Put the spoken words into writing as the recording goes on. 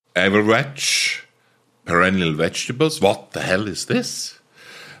Everwedge, perennial vegetables. What the hell is this?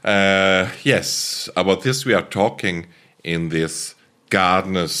 Yes, about this we are talking in this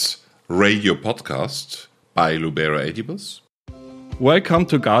Gardeners Radio podcast by Lubera Edibles. Welcome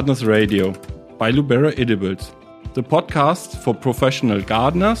to Gardeners Radio by Lubera Edibles, the podcast for professional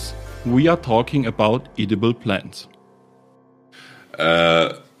gardeners. We are talking about edible plants.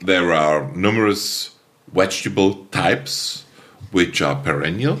 There are numerous vegetable types which are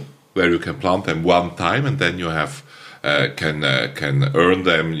perennial, where you can plant them one time and then you have can earn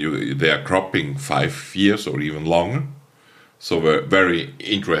them. They are cropping 5 years or even longer. So very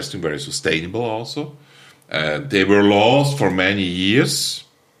interesting, very sustainable also. They were lost for many years.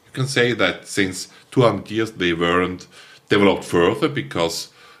 You can say that since 200 years they weren't developed further because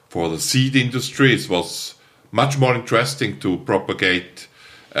for the seed industry it was much more interesting to propagate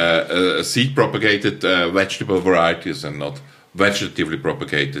seed-propagated vegetable varieties and not vegetatively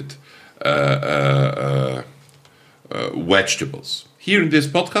propagated vegetables. Here in this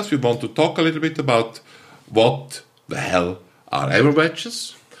podcast we want to talk a little bit about what the hell are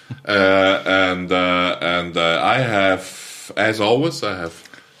everveggies. And I have, as always, I have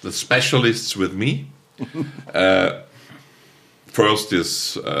the specialists with me. First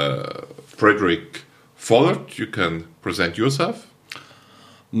is Frederick Vollert. You can present yourself.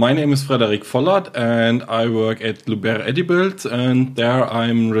 My name is Frederick Vollert and I work at Lubera Edibles, and there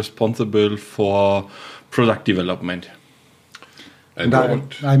I'm responsible for product development. And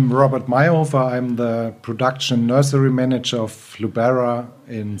I'm Robert Mayhofer. I'm the production nursery manager of Lubera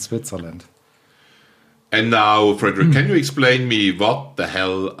in Switzerland. And now, Frederick, can you explain me what the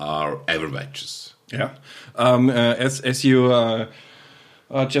hell are everveggies? Yeah, as you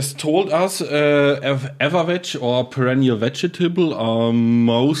just told us, everveg or perennial vegetable are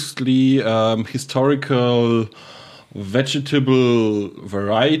mostly historical vegetable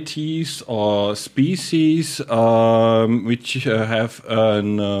varieties or species which have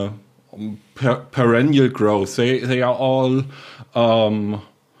an perennial growth. They are all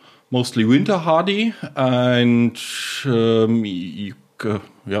mostly winter hardy, and you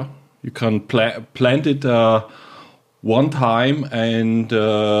can plant it one time and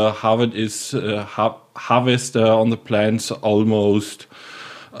harvest on the plants almost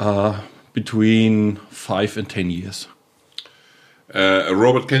between 5 and 10 years.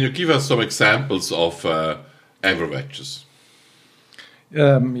 Robert, can you give us some examples of everveggies?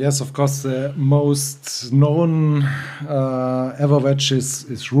 Yes, of course. The most known everveg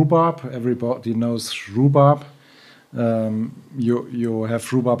is rhubarb. Everybody knows rhubarb. You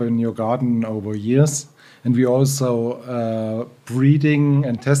have rhubarb in your garden over years. And we also breeding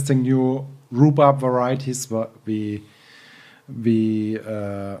and testing new rhubarb varieties. We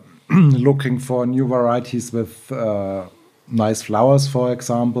looking for new varieties with nice flowers, for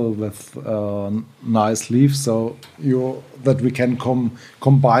example, with nice leaves, so that we can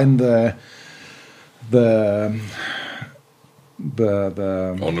combine the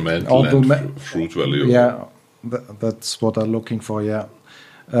ornamental and fruit value. Yeah, that's what I'm looking for. Yeah.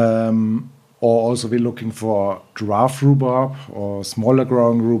 Or also we're looking for dwarf rhubarb or smaller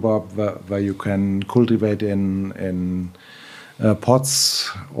growing rhubarb where you can cultivate in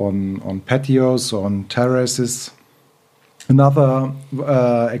pots on patios, on terraces. Another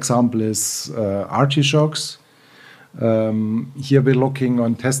example is artichokes. Here we're looking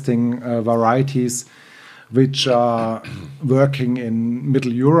on testing varieties which are working in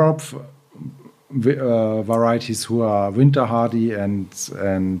Middle Europe, varieties who are winter hardy and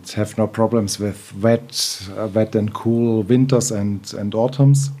have no problems with wet and cool winters and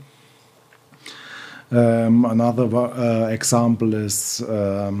autumns. Another example is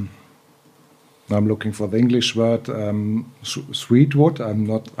I'm looking for the English word sweetwood. I'm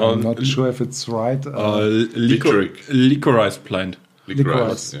not sure if it's right. Licorice plant.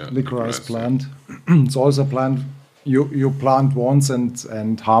 Licorice plant. It's also a plant you plant once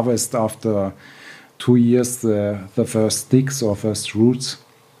and harvest after 2 years the first sticks or first roots.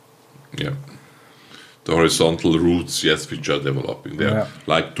 Yeah. The horizontal roots, yes, which are developing. They are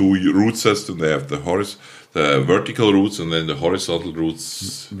like two root systems. They have the vertical roots and then the horizontal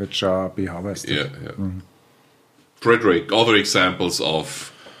roots, which are be harvested. Yeah. Mm-hmm. Frederick, other examples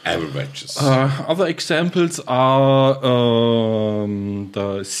of everveggies. Other examples are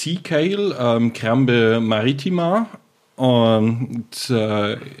the sea kale, Crambe maritima.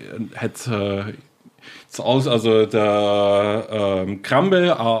 It's also the Crambe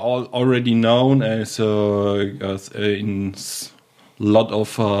are already known as in a lot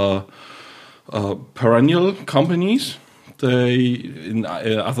of perennial companies. They in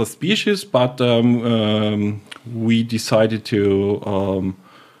other species, but we decided to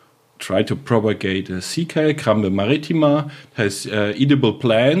try to propagate a sea kale, Crambe maritima, has edible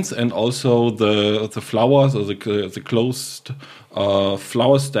plants, and also the flowers or the closed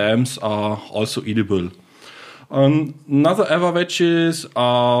flower stems are also edible. Another evervetches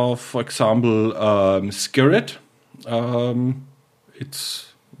are, for example, skirret.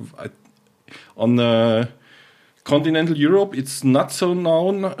 It's on the continental Europe. It's not so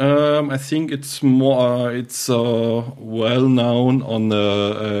known. I think it's more. It's well known on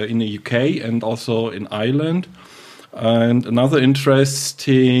the in the UK and also in Ireland. And another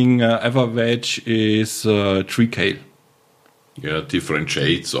interesting evervetch is tree kale. Yeah, different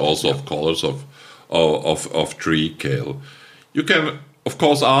shades also of colors of tree kale. You can, of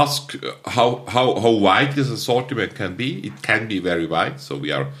course, ask how wide this assortment can be. It can be very wide. So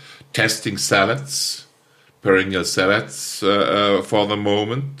we are testing salads, perennial salads for the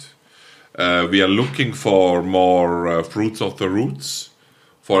moment. We are looking for more fruits of the roots.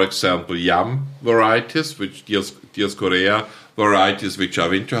 For example, yam varieties, which Dioscorea varieties, which are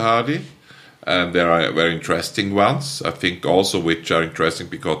winter hardy. And there are very interesting ones, I think, also which are interesting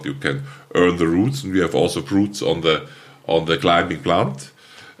because you can earn the roots, and we have also fruits on the climbing plant.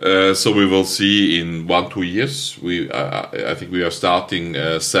 So we will see in 1-2 years. I think we are starting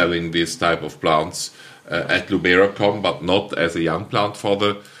selling this type of plants at Luberacom, but not as a young plant for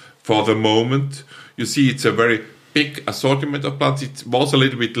the moment. You see, it's a very big assortment of plants. It was a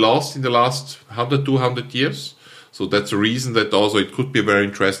little bit lost in the last 100-200 years. So that's a reason that also it could be very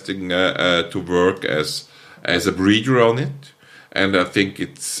interesting to work as a breeder on it. And I think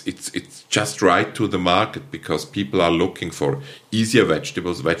it's just right to the market because people are looking for easier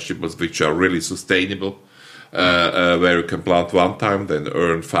vegetables which are really sustainable, where you can plant one time, then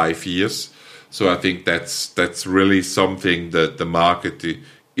earn 5 years. So I think that's really something that the market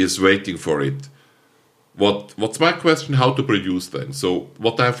is waiting for it. What's my question? How to produce them? So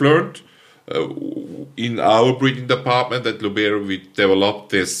what I've learned in our breeding department at Lubero, we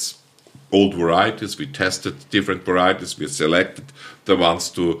developed this old varieties. We tested different varieties. We selected the ones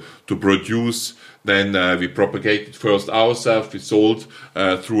to produce. Then we propagated first ourselves. We sold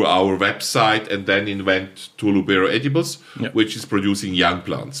through our website, and then it went to Lubero Edibles, which is producing young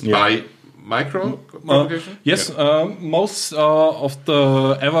plants by micro propagation. Yes, most of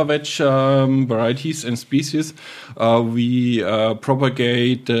the evervetch varieties and species we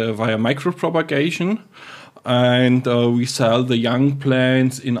propagate via micropropagation, and we sell the young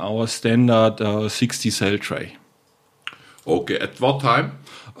plants in our standard 60 cell tray. Okay, at what time?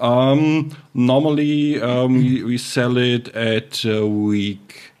 Normally we sell it at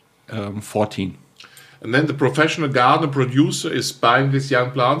week 14. And then the professional gardener producer is buying these young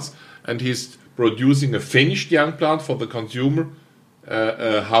plants, and he's producing a finished young plant for the consumer.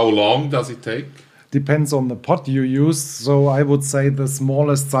 How long does it take? Depends on the pot you use. So I would say the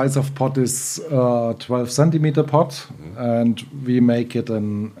smallest size of pot is 12 centimeter pot, and we make it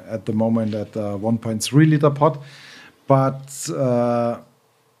at the moment at a 1.3 liter pot. But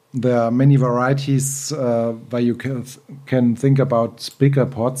there are many varieties where you can think about bigger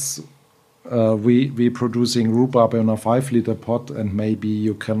pots. We producing rhubarb in a 5 liter pot, and maybe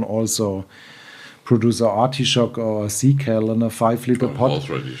you can also produce an artichoke or a sea kale in a 5 liter pot.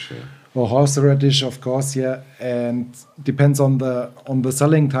 Horseradish, yeah. Or horseradish, of course, yeah. And depends on the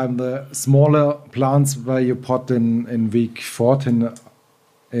selling time. The smaller plants where you pot in week 14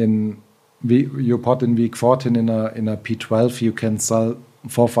 you pot in week 14 in a P12, you can sell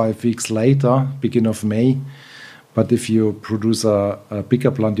 4-5 weeks later, beginning of May. But if you produce a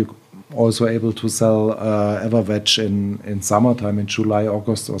bigger plant, you also able to sell evervetch in summertime, in July,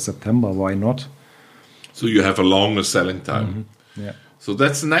 August, or September. Why not? So you have a longer selling time. Mm-hmm. Yeah. So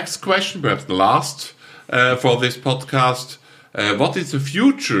that's the next question, perhaps the last for this podcast. What is the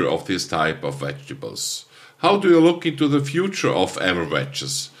future of this type of vegetables? How do you look into the future of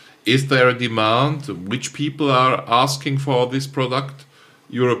evervetches? Is there a demand? Which people are asking for this product?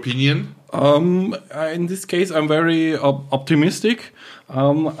 Your opinion? In this case, I'm very optimistic.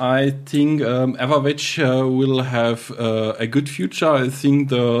 I think evervetch will have a good future. I think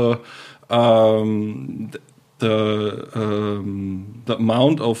the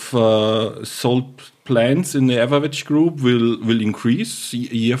amount of sold plants in the evervetch group will increase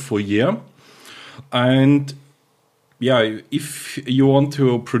year for year. And yeah, if you want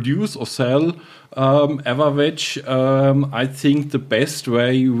to produce or sell evervetch, I think the best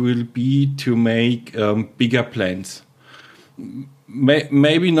way will be to make bigger plants.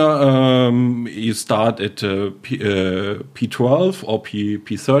 Maybe not, you start at P12 or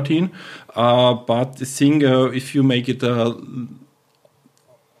P13, but the thing, if you make it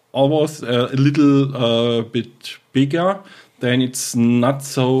almost a little bit bigger, then it's not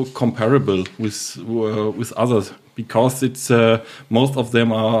so comparable with others, because it's most of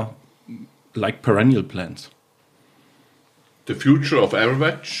them are like perennial plants. The future of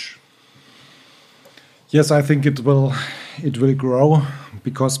Everwedge? Yes, I think it will grow,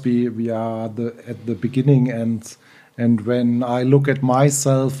 because we are at the beginning, and when I look at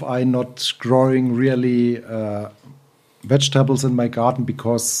myself, I'm not growing really vegetables in my garden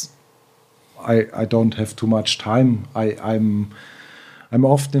because I don't have too much time. I'm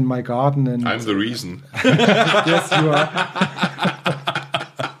often in my garden, and I'm the reason. Yes, you are.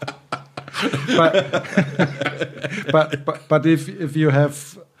 but if you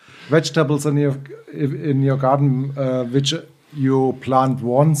have vegetables in your garden which you plant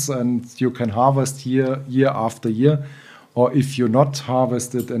once and you can harvest year after year, or if you not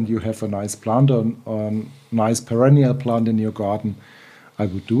harvest it and you have a nice plant or a nice perennial plant in your garden, I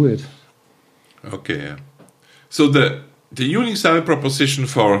would do it. Okay, yeah. So the unique selling proposition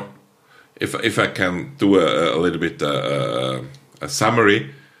for, if I can do a little bit a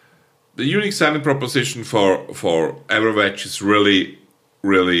summary, the unique selling proposition for Everwedge is really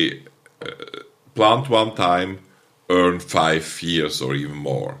plant one time, earn 5 years or even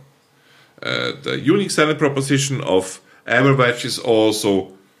more. The unique selling proposition of Everwedge is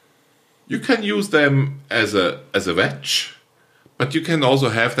also, you can use them as a veg, but you can also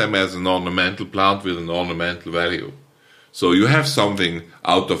have them as an ornamental plant with an ornamental value. So you have something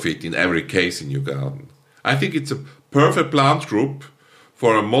out of it in every case in your garden. I think it's a perfect plant group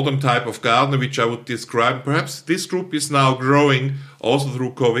for a modern type of gardener, which I would describe. Perhaps this group is now growing also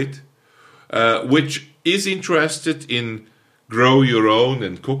through COVID, which is interested in grow your own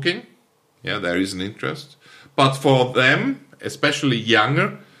and cooking. Yeah, there is an interest. But for them, especially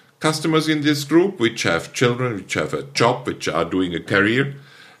younger customers in this group, which have children, which have a job, which are doing a career,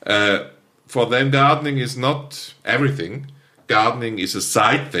 for them gardening is not everything. Gardening is a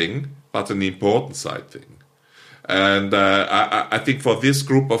side thing, but an important side thing. And I think for this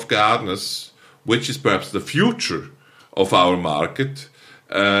group of gardeners, which is perhaps the future of our market,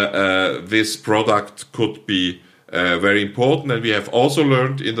 this product could be very important. And we have also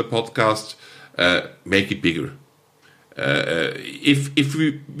learned in the podcast, make it bigger. If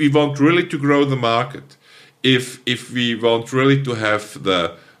we want really to grow the market, if we want really to have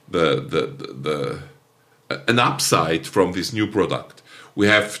an upside from this new product, we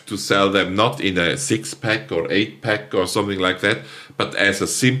have to sell them not in a 6-pack or 8-pack or something like that, but as a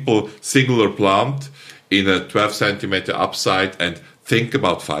simple singular plant in a 12 centimeter upside, and think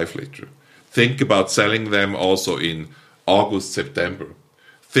about 5 liter. Think about selling them also in August, September.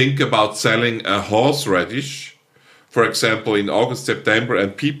 Think about selling a horseradish, for example, in August, September,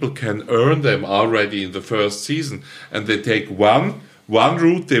 and people can earn them already in the first season. And they take one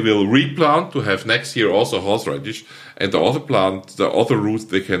root, they will replant to have next year also horseradish, and the other roots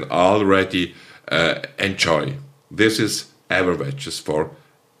they can already enjoy. This is Everwedges for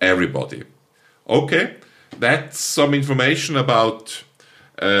everybody. Okay, that's some information about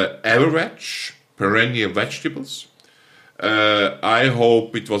Everwedge, perennial vegetables. I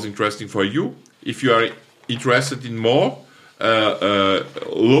hope it was interesting for you. If you are interested in more,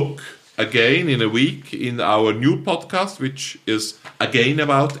 look again in a week in our new podcast, which is again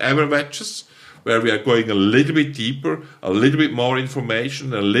about Everwedges, where we are going a little bit deeper, a little bit more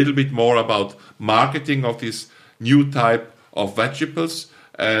information, a little bit more about marketing of this new type of vegetables.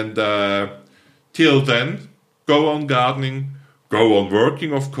 And till then, go on gardening, go on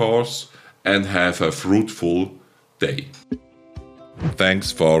working, of course, and have a fruitful day.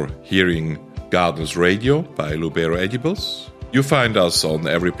 Thanks for hearing Gardeners Radio by Lubero Edibles. You find us on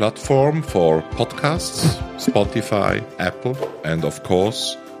every platform for podcasts, Spotify, Apple, and of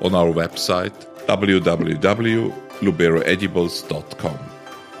course on our website www.luberoedibles.com.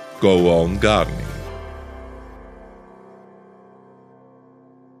 Go on gardening.